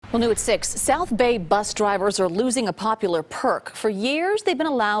Well, new at 6, South Bay bus drivers are losing a popular perk. For years, they've been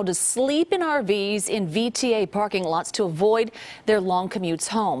allowed to sleep in RVs in VTA parking lots to avoid their long commutes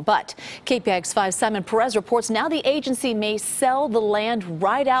home. But KPIX 5's Simon Perez reports now the agency may sell the land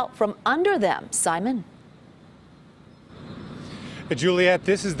right out from under them. Simon? Juliet,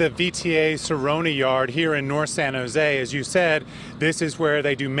 this is the VTA Cerrone yard here in North San Jose. As you said, this is where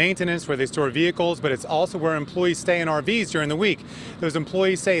they do maintenance, where they store vehicles, but it's also where employees stay in RVs during the week. Those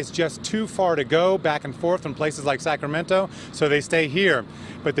employees say it's just too far to go back and forth from places like Sacramento, so they stay here.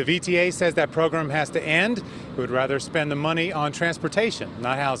 But the VTA says that program has to end. It would rather spend the money on transportation,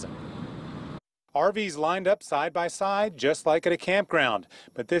 not housing. RVs lined up side by side, just like at a campground.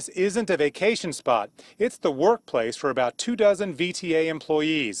 But this isn't a vacation spot. It's the workplace for about 24 VTA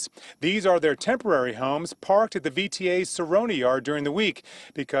employees. These are their temporary homes parked at the VTA's Cerrone yard during the week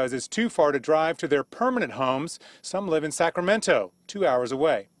because it's too far to drive to their permanent homes. Some live in Sacramento, 2 hours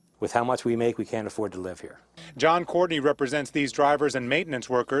away. With how much we make, we can't afford to live here. John Courtney represents these drivers and maintenance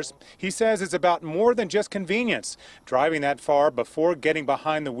workers. He says it's about more than just convenience. Driving that far before getting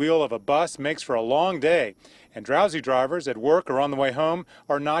behind the wheel of a bus makes for a long day. And drowsy drivers at work or on the way home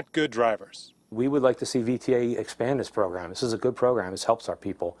are not good drivers. We would like to see VTA expand this program. This is a good program. This helps our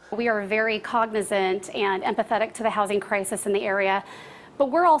people. We are very cognizant and empathetic to the housing crisis in the area. But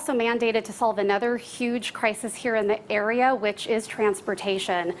we're also mandated to solve another huge crisis here in the area, which is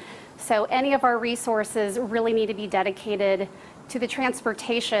transportation. So any of our resources really need to be dedicated to the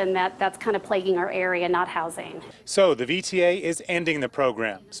transportation that's kind of plaguing our area, not housing. So the VTA is ending the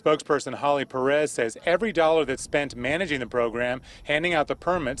program. Spokesperson Holly Perez says every dollar that's spent managing the program, handing out the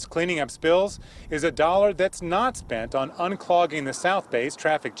permits, cleaning up spills, is a dollar that's not spent on unclogging the South Bay's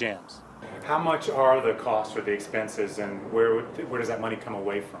traffic jams. How much are the costs or the expenses, and where does that money come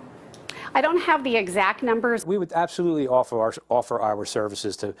away from? I don't have the exact numbers. We would absolutely offer our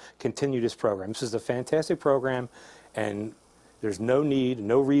services to continue this program. This is a fantastic program, and there's no need,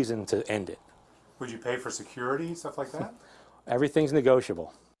 no reason to end it. Would you pay for security, stuff like that? Everything's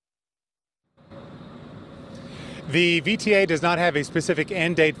negotiable. The VTA does not have a specific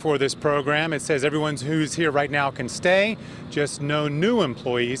end date for this program. It says everyone who's here right now can stay, just no new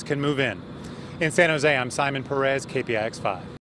employees can move in. In San Jose, I'm Simon Perez, KPIX 5.